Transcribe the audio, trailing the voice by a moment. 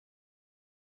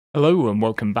Hello and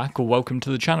welcome back or welcome to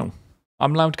the channel.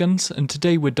 I'm Loudguns and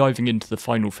today we're diving into the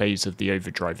final phase of the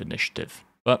Overdrive Initiative.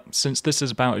 But since this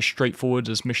is about as straightforward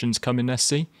as missions come in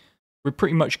SC, we're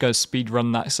pretty much going to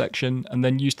speedrun that section and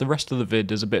then use the rest of the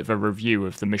vid as a bit of a review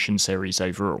of the mission series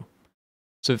overall.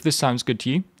 So if this sounds good to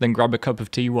you, then grab a cup of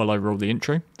tea while I roll the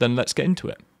intro, then let's get into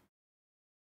it.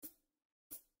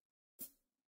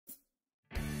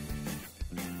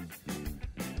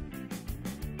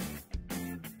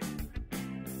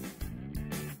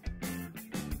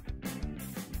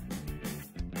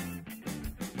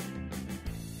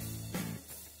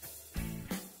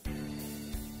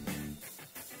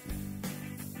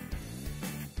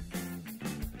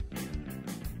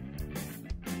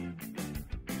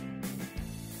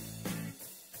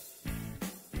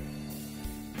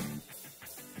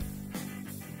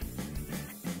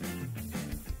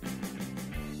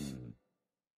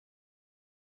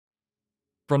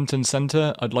 Front and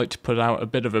centre, I'd like to put out a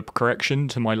bit of a correction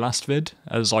to my last vid,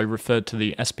 as I referred to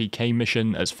the SPK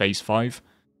mission as Phase 5,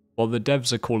 while the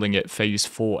devs are calling it Phase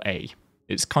 4A.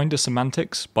 It's kinda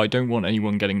semantics, but I don't want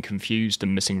anyone getting confused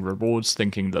and missing rewards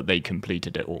thinking that they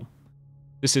completed it all.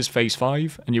 This is Phase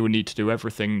 5, and you will need to do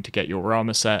everything to get your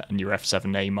armour set and your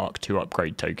F7A Mark II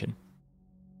upgrade token.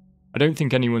 I don't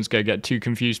think anyone's going to get too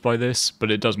confused by this,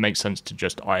 but it does make sense to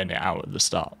just iron it out at the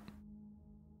start.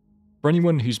 For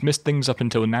anyone who's missed things up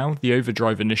until now, the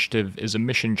Overdrive Initiative is a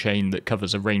mission chain that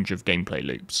covers a range of gameplay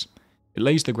loops. It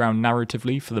lays the ground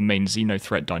narratively for the main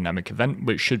Xenothreat dynamic event,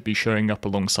 which should be showing up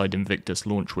alongside Invictus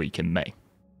launch week in May.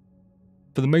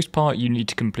 For the most part, you need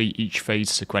to complete each phase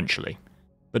sequentially,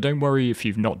 but don't worry if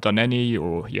you've not done any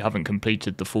or you haven't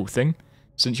completed the full thing,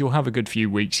 since you'll have a good few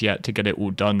weeks yet to get it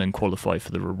all done and qualify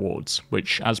for the rewards,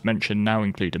 which as mentioned now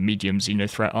include a medium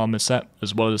Xenothreat armor set,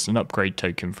 as well as an upgrade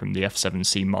token from the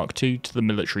F7C Mark II to the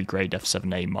military grade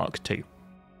F7A Mark II.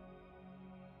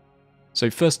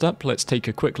 So first up, let's take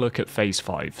a quick look at Phase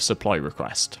 5, Supply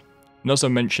Request. And as I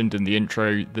mentioned in the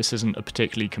intro, this isn't a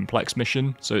particularly complex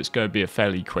mission, so it's going to be a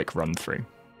fairly quick run through.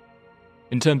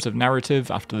 In terms of narrative,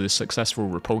 after the successful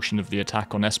repulsion of the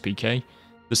attack on SPK,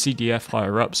 the CDF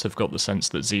higher-ups have got the sense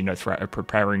that Xenothreat are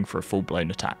preparing for a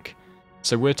full-blown attack,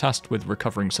 so we're tasked with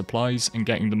recovering supplies and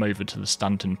getting them over to the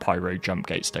Stanton Pyro jump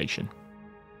gate station.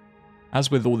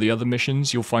 As with all the other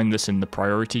missions, you'll find this in the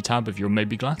priority tab of your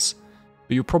Mobiglass,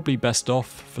 but you're probably best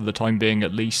off, for the time being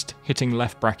at least, hitting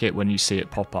left bracket when you see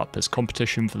it pop up, as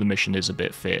competition for the mission is a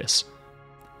bit fierce.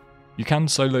 You can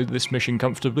solo this mission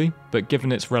comfortably, but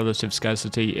given its relative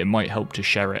scarcity, it might help to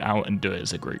share it out and do it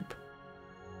as a group.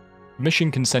 The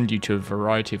mission can send you to a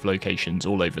variety of locations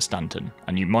all over Stanton,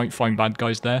 and you might find bad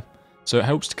guys there, so it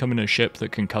helps to come in a ship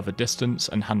that can cover distance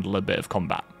and handle a bit of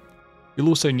combat. You'll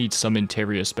also need some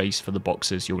interior space for the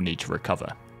boxes you'll need to recover.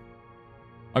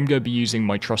 I'm going to be using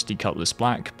my trusty Cutlass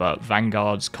Black, but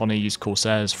Vanguards, Connies,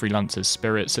 Corsairs, Freelancers,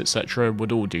 Spirits, etc.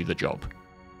 would all do the job.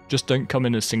 Just don't come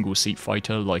in a single seat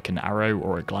fighter like an Arrow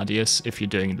or a Gladius if you're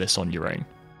doing this on your own.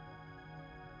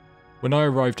 When I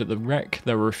arrived at the wreck,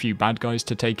 there were a few bad guys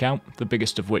to take out, the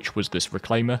biggest of which was this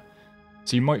Reclaimer.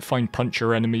 So you might find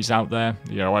puncher enemies out there,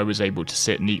 I was able to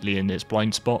sit neatly in his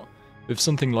blind spot. If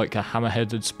something like a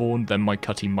Hammerhead had spawned, then my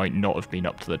Cutty might not have been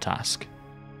up to the task.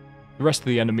 The rest of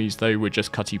the enemies though were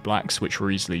just Cutty Blacks which were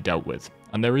easily dealt with,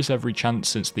 and there is every chance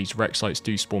since these wreck sites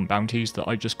do spawn bounties that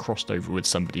I just crossed over with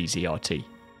somebody's ERT.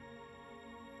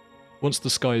 Once the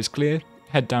sky is clear,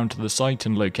 head down to the site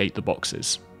and locate the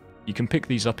boxes. You can pick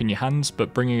these up in your hands,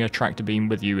 but bringing a tractor beam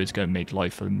with you is going to make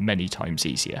life many times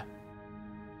easier.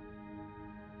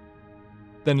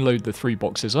 Then load the 3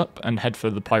 boxes up and head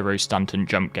for the Pyro Stanton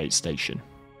jump gate station.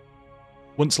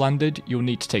 Once landed, you'll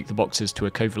need to take the boxes to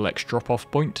a Covalex drop-off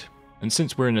point, and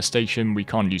since we're in a station, we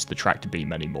can't use the tractor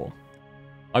beam anymore.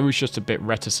 I was just a bit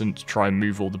reticent to try and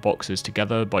move all the boxes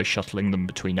together by shuttling them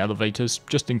between elevators,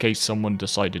 just in case someone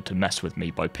decided to mess with me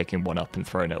by picking one up and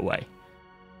throwing it away.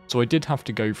 So I did have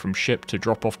to go from ship to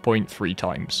drop-off point 3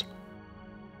 times.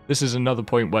 This is another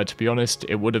point where, to be honest,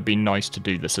 it would have been nice to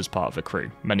do this as part of a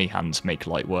crew. Many hands make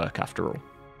light work after all.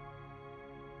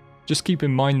 Just keep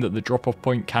in mind that the drop-off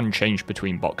point can change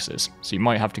between boxes, so you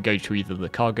might have to go to either the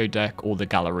cargo deck or the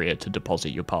Galleria to deposit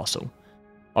your parcel.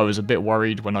 I was a bit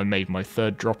worried when I made my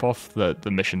 3rd drop-off that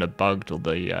the mission had bugged or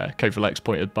the Covalex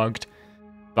point had bugged,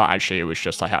 but actually it was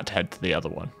just I had to head to the other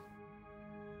one.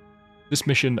 This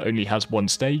mission only has 1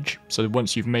 stage, so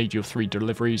once you've made your 3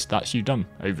 deliveries, that's you done,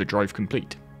 Overdrive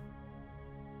complete.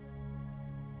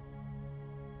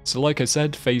 So like I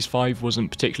said, Phase 5 wasn't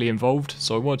particularly involved,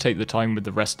 so I want to take the time with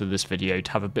the rest of this video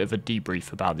to have a bit of a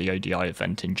debrief about the ODI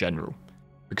event in general,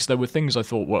 because there were things I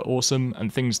thought were awesome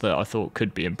and things that I thought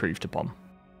could be improved upon.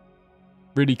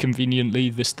 Really conveniently,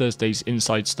 this Thursday's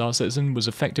Inside Star Citizen was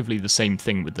effectively the same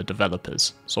thing with the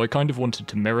developers, so I kind of wanted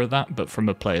to mirror that, but from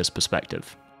a player's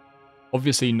perspective.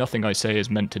 Obviously, nothing I say is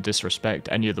meant to disrespect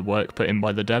any of the work put in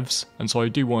by the devs, and so I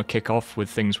do want to kick off with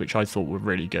things which I thought were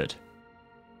really good.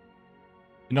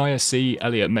 In ISC,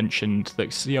 Elliot mentioned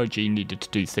that CIG needed to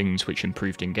do things which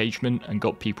improved engagement and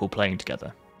got people playing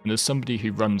together, and as somebody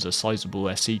who runs a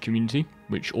sizable SC community,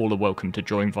 which all are welcome to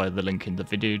join via the link in the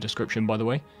video description by the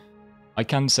way, I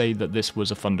can say that this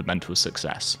was a fundamental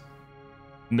success.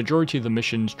 The majority of the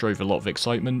missions drove a lot of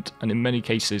excitement, and in many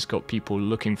cases got people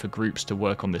looking for groups to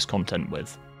work on this content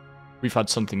with. We've had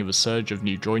something of a surge of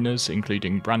new joiners,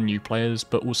 including brand new players,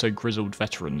 but also grizzled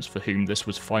veterans for whom this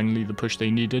was finally the push they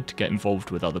needed to get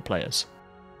involved with other players.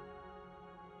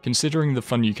 Considering the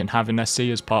fun you can have in SC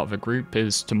as part of a group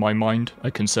is, to my mind,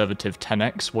 a conservative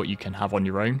 10x what you can have on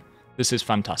your own, this is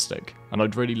fantastic, and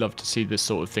I'd really love to see this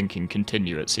sort of thinking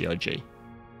continue at CIG.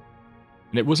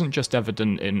 And it wasn't just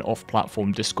evident in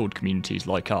off-platform Discord communities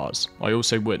like ours, I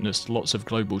also witnessed lots of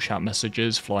global chat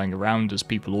messages flying around as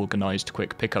people organised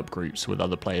quick pickup groups with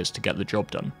other players to get the job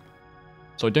done.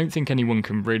 So I don't think anyone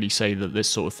can really say that this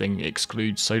sort of thing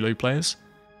excludes solo players.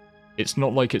 It's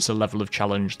not like it's a level of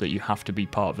challenge that you have to be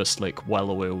part of a slick,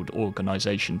 well-oiled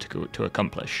organisation to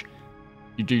accomplish.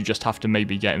 You do just have to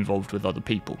maybe get involved with other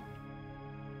people.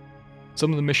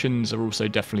 Some of the missions are also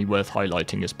definitely worth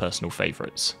highlighting as personal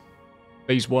favourites.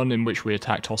 Phase 1, in which we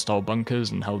attacked hostile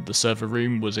bunkers and held the server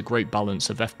room, was a great balance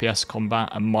of FPS combat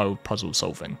and mild puzzle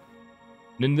solving.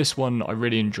 And in this one, I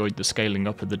really enjoyed the scaling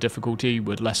up of the difficulty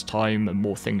with less time and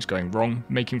more things going wrong,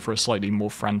 making for a slightly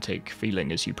more frantic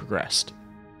feeling as you progressed.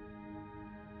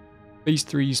 Phase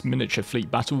 3's miniature fleet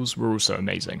battles were also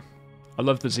amazing. I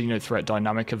love the Xenothreat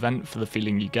dynamic event for the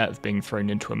feeling you get of being thrown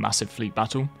into a massive fleet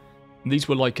battle, and these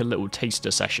were like a little taster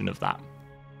session of that.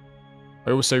 I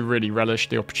also really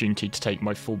relished the opportunity to take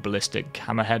my full ballistic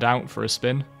hammerhead out for a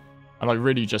spin, and I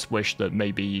really just wish that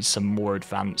maybe some more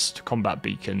advanced combat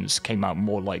beacons came out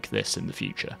more like this in the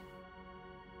future.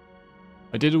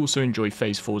 I did also enjoy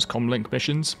Phase 4's comlink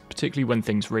missions, particularly when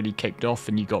things really kicked off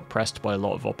and you got pressed by a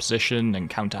lot of opposition and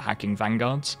counter-hacking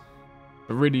vanguards,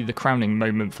 but really the crowning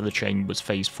moment for the chain was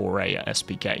Phase 4A at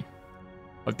SPK.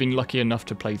 I've been lucky enough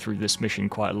to play through this mission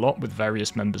quite a lot with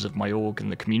various members of my org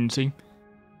and the community,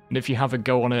 and if you have a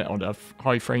go on it on a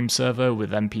high frame server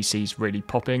with NPCs really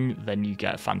popping, then you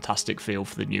get a fantastic feel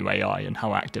for the new AI and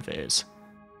how active it is.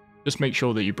 Just make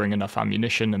sure that you bring enough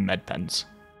ammunition and med pens.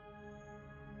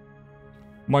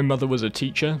 My mother was a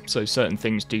teacher, so certain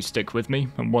things do stick with me,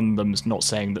 and one of them's not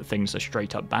saying that things are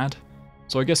straight up bad,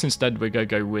 so I guess instead we're going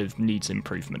to go with needs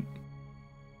improvement.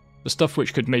 The stuff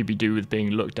which could maybe do with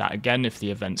being looked at again if the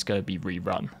event's going to be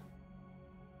rerun.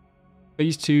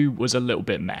 Phase 2 was a little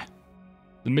bit meh.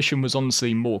 The mission was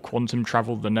honestly more quantum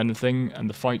travel than anything, and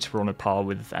the fights were on a par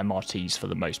with MRTs for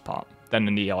the most part, then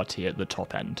an ERT at the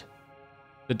top end.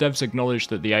 The devs acknowledged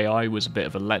that the AI was a bit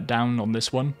of a letdown on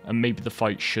this one, and maybe the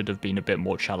fight should have been a bit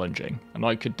more challenging, and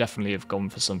I could definitely have gone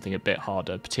for something a bit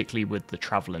harder, particularly with the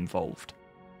travel involved.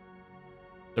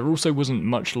 There also wasn't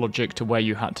much logic to where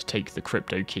you had to take the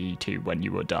crypto key to when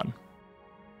you were done.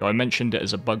 I mentioned it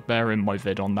as a bugbear in my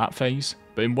vid on that phase,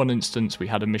 but in one instance we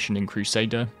had a mission in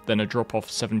Crusader, then a drop off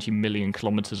 70 million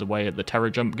kilometers away at the Terror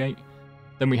Jump Gate,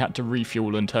 then we had to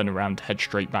refuel and turn around to head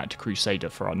straight back to Crusader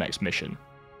for our next mission.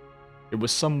 It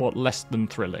was somewhat less than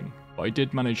thrilling, but I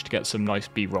did manage to get some nice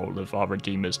B-roll of our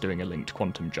Redeemers doing a linked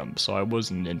quantum jump, so I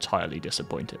wasn't entirely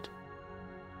disappointed.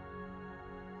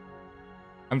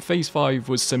 And Phase 5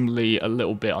 was similarly a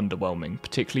little bit underwhelming,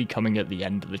 particularly coming at the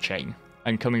end of the chain,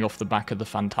 and coming off the back of the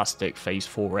fantastic Phase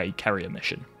 4A carrier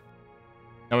mission.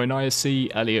 Now in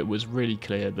ISC, Elliot was really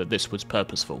clear that this was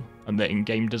purposeful, and that in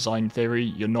game design theory,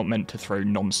 you're not meant to throw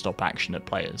non-stop action at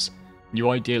players. You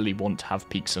ideally want to have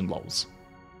peaks and lulls.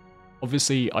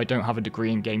 Obviously, I don't have a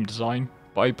degree in game design,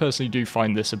 but I personally do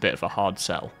find this a bit of a hard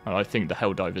sell, and I think the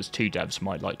Helldivers 2 devs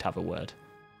might like to have a word.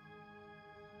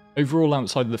 Overall,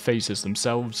 outside of the phases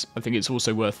themselves, I think it's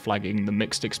also worth flagging the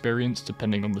mixed experience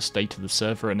depending on the state of the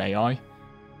server and AI.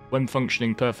 When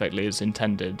functioning perfectly as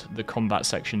intended, the combat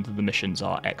sections of the missions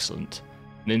are excellent,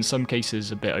 and in some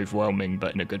cases a bit overwhelming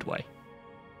but in a good way.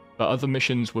 But other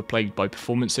missions were plagued by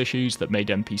performance issues that made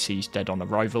NPCs dead on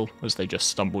arrival, as they just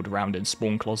stumbled around in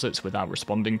spawn closets without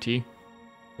responding to you.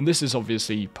 And this is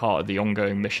obviously part of the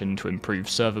ongoing mission to improve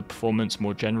server performance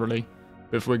more generally,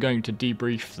 but if we're going to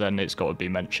debrief then it's got to be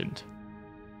mentioned.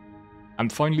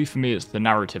 And finally for me it's the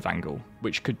narrative angle,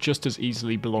 which could just as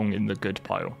easily belong in the good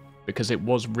pile, because it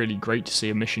was really great to see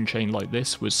a mission chain like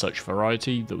this with such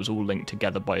variety that was all linked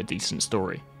together by a decent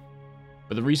story.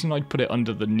 But the reason I'd put it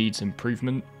under the needs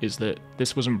improvement is that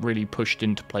this wasn't really pushed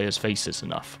into players' faces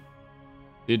enough.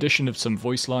 The addition of some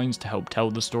voice lines to help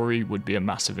tell the story would be a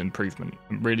massive improvement,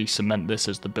 and really cement this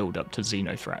as the build-up to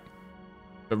Xenothreat.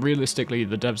 But realistically,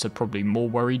 the devs are probably more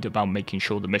worried about making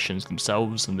sure the missions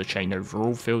themselves and the chain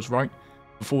overall feels right,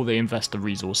 before they invest the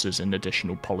resources in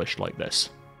additional polish like this.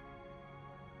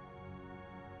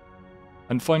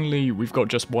 And finally, we've got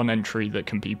just one entry that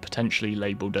can be potentially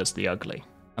labelled as the ugly,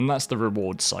 and that's the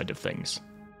rewards side of things.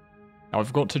 Now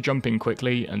I've got to jump in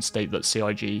quickly and state that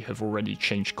CIG have already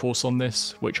changed course on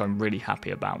this, which I'm really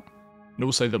happy about, and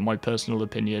also that my personal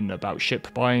opinion about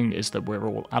ship buying is that we're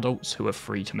all adults who are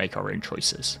free to make our own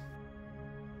choices.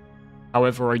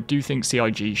 However, I do think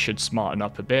CIG should smarten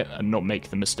up a bit and not make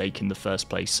the mistake in the first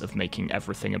place of making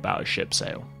everything about a ship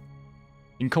sale.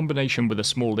 In combination with a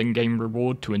small in-game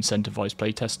reward to incentivize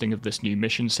playtesting of this new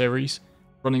mission series,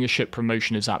 running a ship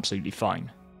promotion is absolutely fine.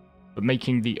 But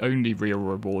making the only real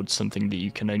reward something that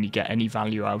you can only get any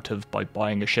value out of by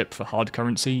buying a ship for hard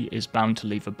currency is bound to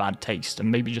leave a bad taste and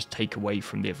maybe just take away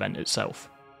from the event itself.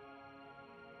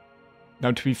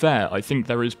 Now to be fair, I think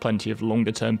there is plenty of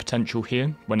longer term potential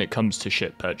here when it comes to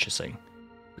ship purchasing,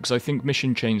 because I think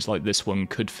mission chains like this one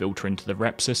could filter into the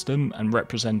rep system and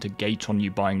represent a gate on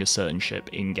you buying a certain ship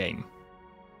in-game.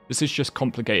 This is just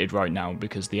complicated right now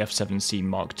because the F7C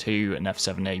Mark II and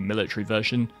F7A military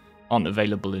version aren't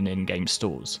available in in-game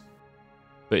stores,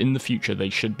 but in the future they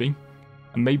should be,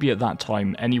 and maybe at that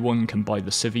time anyone can buy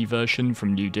the Civi version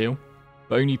from New Deal,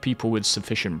 but only people with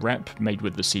sufficient rep made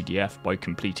with the CDF by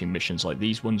completing missions like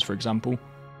these ones for example,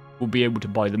 will be able to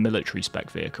buy the military spec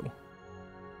vehicle.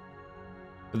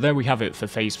 But there we have it for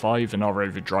Phase 5 and our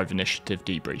Overdrive Initiative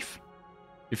debrief.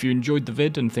 If you enjoyed the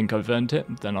vid and think I've earned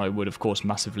it, then I would of course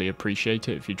massively appreciate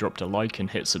it if you dropped a like and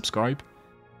hit subscribe.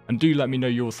 And do let me know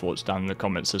your thoughts down in the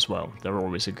comments as well, they're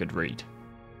always a good read.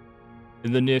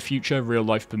 In the near future, real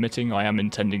life permitting, I am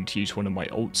intending to use one of my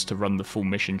alts to run the full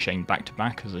mission chain back to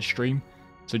back as a stream,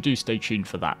 so do stay tuned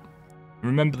for that. And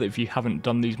remember that if you haven't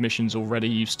done these missions already,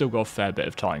 you've still got a fair bit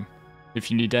of time. If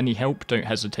you need any help, don't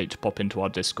hesitate to pop into our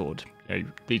Discord.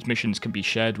 These missions can be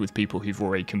shared with people who've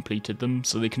already completed them,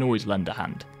 so they can always lend a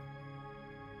hand.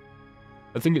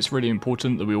 I think it's really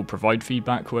important that we all provide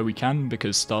feedback where we can,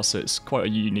 because Starset's quite a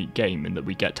unique game in that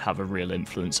we get to have a real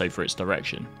influence over its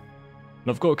direction. And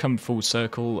I've got to come full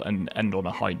circle and end on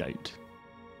a high note,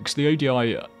 because the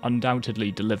ODI undoubtedly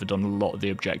delivered on a lot of the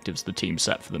objectives the team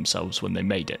set for themselves when they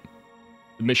made it.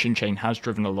 The mission chain has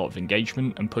driven a lot of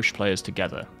engagement and pushed players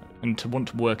together, and to want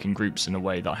to work in groups in a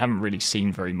way that I haven't really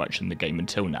seen very much in the game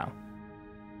until now.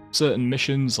 Certain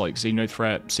missions like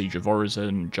Xenothreat, Siege of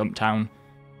Orison, Jumptown,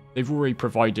 they've already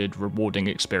provided rewarding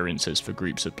experiences for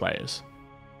groups of players,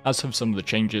 as have some of the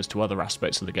changes to other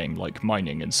aspects of the game like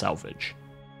mining and salvage.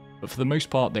 But for the most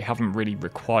part they haven't really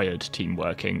required team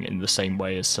working in the same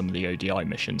way as some of the ODI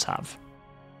missions have.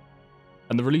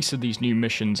 And the release of these new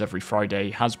missions every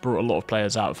Friday has brought a lot of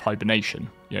players out of hibernation.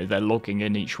 They're logging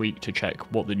in each week to check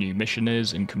what the new mission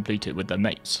is and complete it with their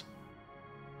mates.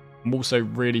 I'm also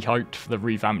really hyped for the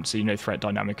revamped Xenothreat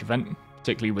dynamic event,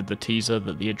 particularly with the teaser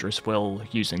that the Idris will,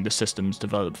 using the systems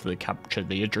developed for the Capture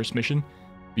the Idris mission,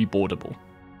 be boardable.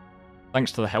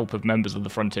 Thanks to the help of members of the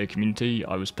Frontier community,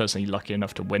 I was personally lucky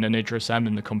enough to win an Idris M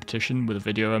in the competition with a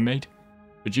video I made,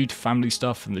 but due to family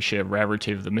stuff and the sheer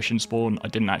rarity of the mission spawn, I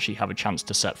didn't actually have a chance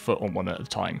to set foot on one at a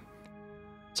time.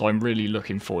 So I'm really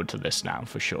looking forward to this now,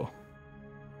 for sure.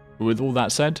 But with all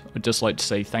that said, I'd just like to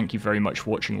say thank you very much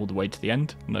for watching all the way to the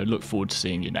end, and I look forward to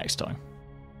seeing you next time.